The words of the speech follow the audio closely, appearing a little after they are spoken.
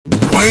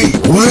Wait,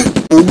 what?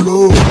 Hold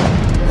on.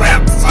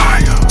 Rap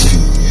Fire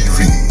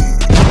TV.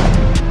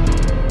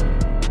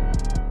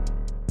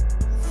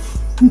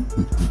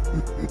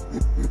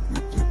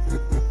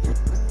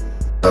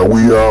 Now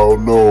we all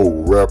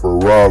know rapper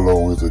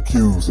Ralo is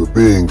accused of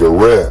being a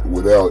rat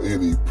without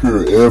any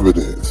pure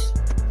evidence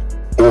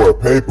or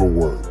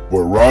paperwork.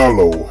 But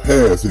Ralo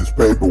has his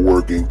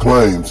paperwork and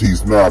claims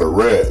he's not a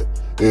rat.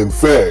 In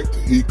fact,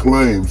 he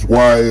claims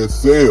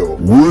YSL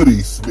Woody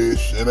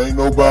snitched and ain't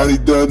nobody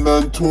done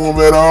nothing to him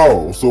at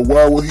all. So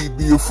why would he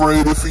be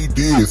afraid if he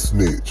did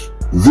snitch?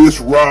 This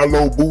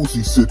Ralo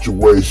Boosie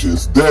situation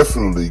is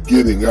definitely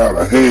getting out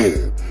of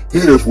hand.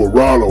 Here's what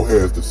Ralo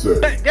has to say.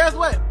 Hey, guess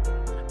what?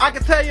 I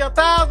can tell you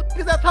 1,000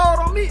 niggas that told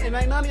on me and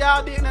ain't none of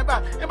y'all did nothing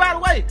about it. And by the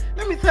way,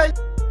 let me tell you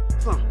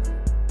something.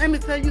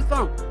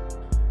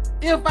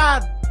 If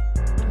I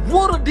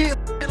would've did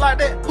shit like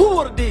that, who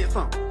would've did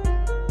something?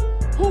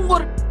 Who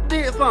would've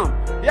did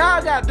something?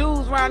 Y'all got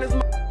dudes around this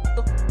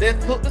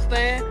that took the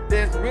stand,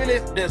 that's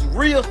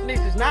real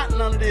snitches, not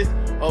none of this,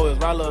 oh, it's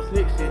Ralo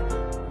snitch shit.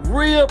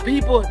 Real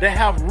people that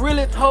have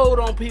really told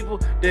on people,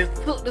 that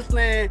took the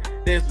stand,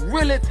 that's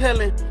really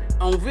telling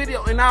on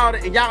video and all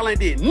that, and y'all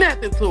ain't did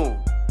nothing to them.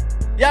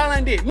 Y'all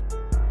ain't did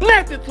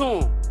nothing to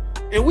him.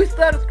 And we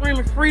started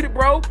screaming free the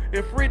bro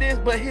and free this,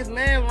 but his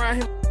man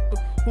around him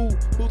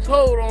who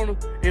told on him,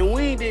 and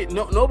we ain't did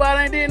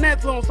nobody ain't did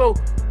that to him. So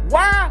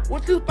why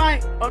would you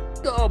think a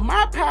nigga of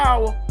my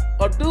power,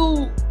 a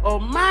dude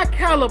of my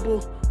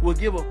caliber would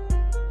give a?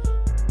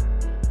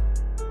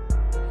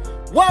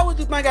 Why would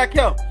you think I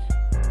care?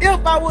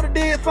 If I would have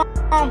did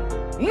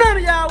something, none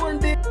of y'all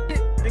wouldn't did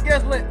it. And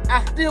guess what?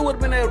 I still would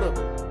have been able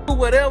to do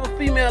whatever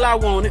female I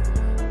wanted.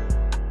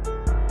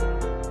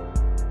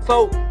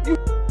 So you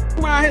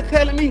around here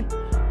telling me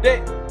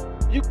that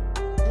you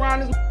around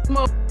this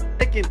motherfucker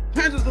making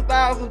hundreds of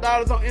thousands of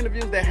dollars on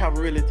interviews that have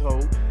really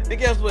told. And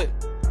guess what?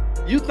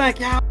 You think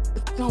y'all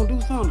gonna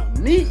do something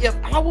to me if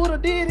I would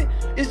have did it?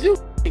 Is you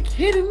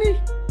kidding me?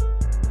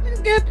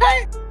 Niggas getting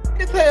paid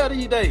as hell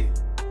these days.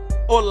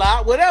 Or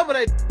lie, whatever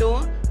they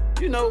doing.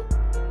 You know,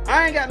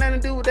 I ain't got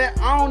nothing to do with that.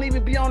 I don't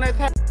even be on that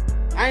type.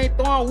 I ain't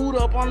throwing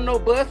Wooda up on no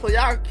bus, so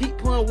y'all keep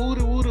putting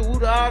Wooda,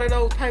 all of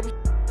those type of shit.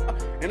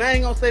 And I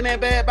ain't gonna say nothing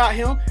bad about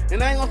him,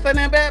 and I ain't gonna say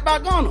nothing bad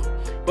about Gunna.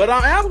 But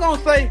I am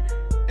gonna say,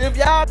 if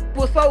y'all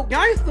was so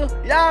gangster,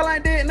 y'all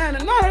ain't did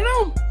nothing, none of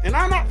them. And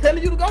I'm not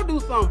telling you to go do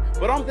something,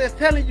 but I'm just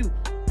telling you,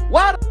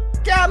 why the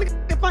y'all niggas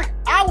think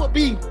I would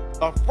be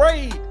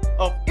afraid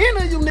of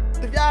any of you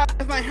niggas if y'all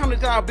just ain't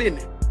handling y'all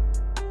business?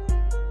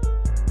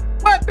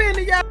 What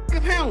business y'all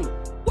niggas handling?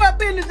 What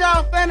business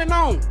y'all standing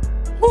on?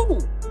 Who?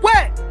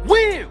 What?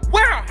 When?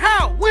 Where?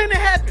 How? When it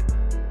happened?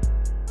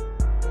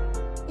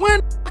 When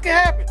the fuck it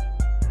happened?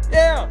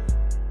 Yeah.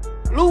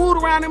 Lou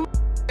around him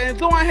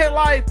enjoying his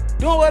life,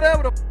 doing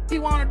whatever the fuck he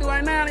wanna do,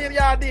 and none of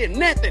y'all did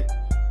nothing.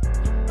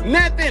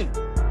 Nothing.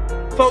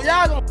 So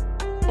y'all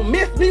gonna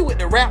miss me with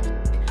the rap,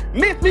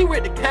 miss me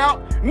with the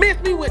couch, miss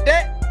me with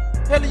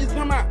that. Telling you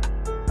something about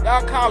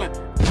y'all calling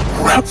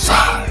Rap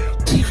Fire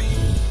TV.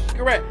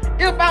 Correct.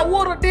 If I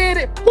would've did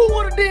it, who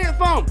would've did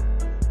something?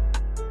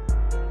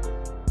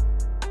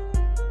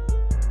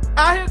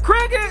 I hear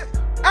crickets.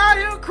 I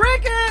hear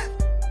crickets.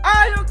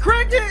 I hear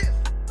crickets.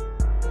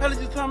 Hell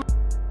you talking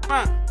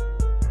about?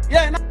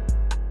 Yeah, and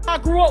I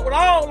grew up with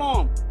all of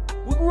them.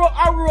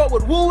 I grew up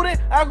with Woody.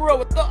 I grew up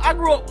with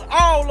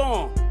all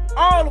of them.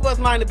 All of us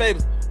 90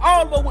 babies.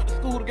 All of us went to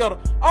school together.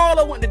 All of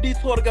us went to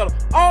D-tour together.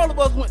 All of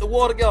us went to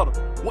war together.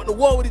 Went to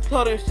war with each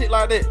other and shit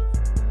like that.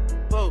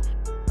 So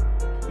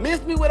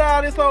miss me with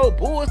all this old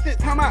bullshit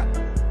talking about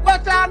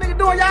what y'all niggas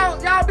doing.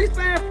 Y'all be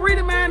saying free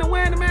the man and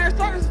wearing the man's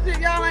shirts and shit.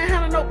 Y'all ain't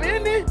handling no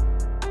business.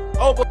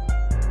 Oh, but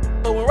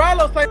when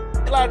Ralo say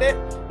like that,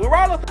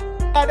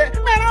 like that,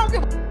 man, I don't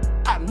give a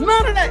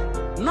none of that.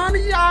 None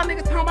of y'all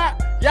niggas talking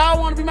about y'all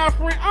want to be my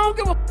friend. I don't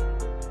give a.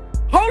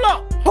 Hold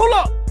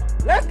up.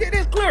 Let's get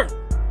this clear.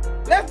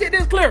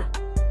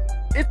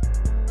 It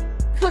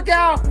took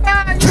y'all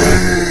 5 years.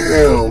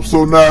 Damn,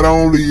 so not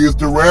only is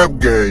the rap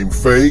game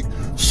fake,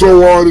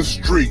 so are the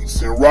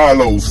streets, and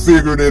Ralo's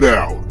figured it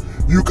out.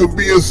 You can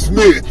be a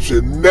snitch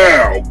and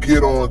now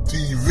get on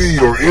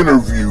TV or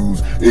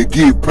interviews and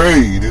get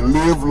paid and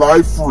live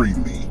life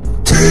freely.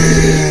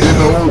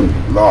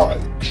 Damn,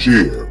 like,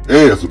 share,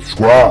 and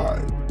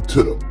subscribe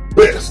to the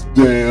best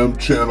damn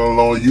channel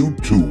on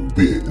YouTube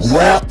is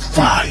Rap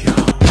Fire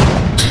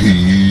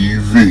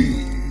TV.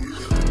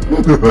 You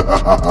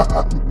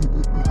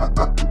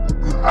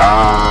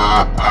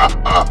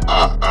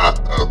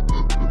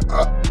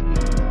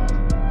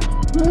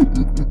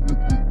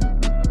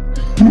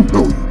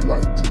know you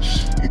like this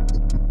shit.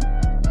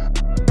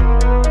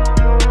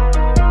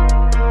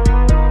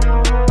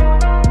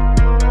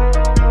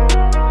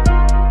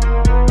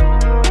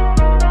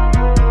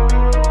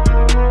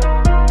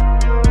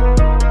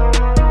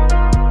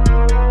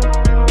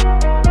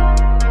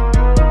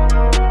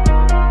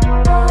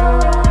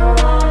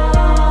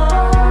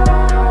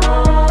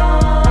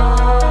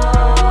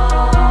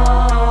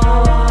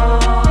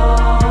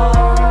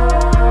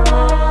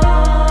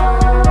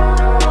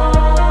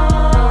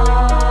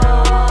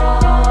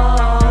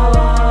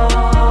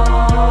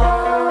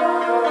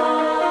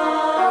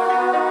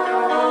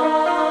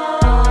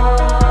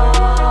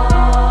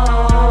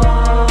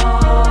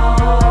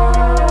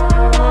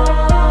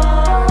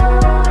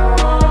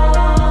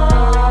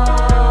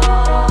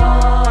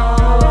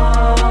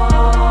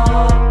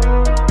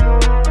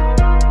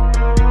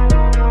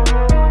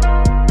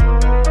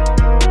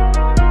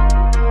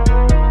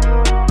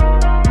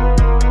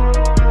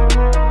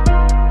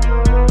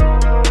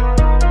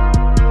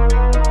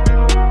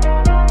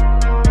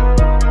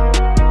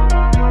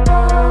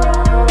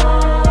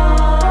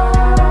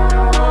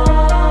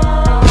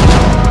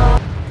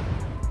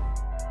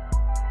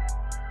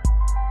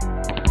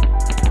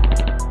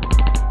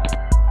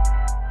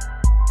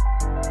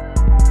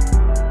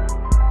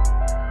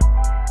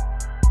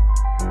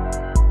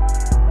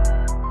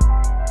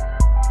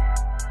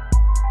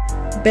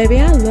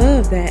 Baby, I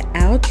love that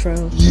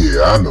outro.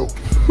 Yeah, I know.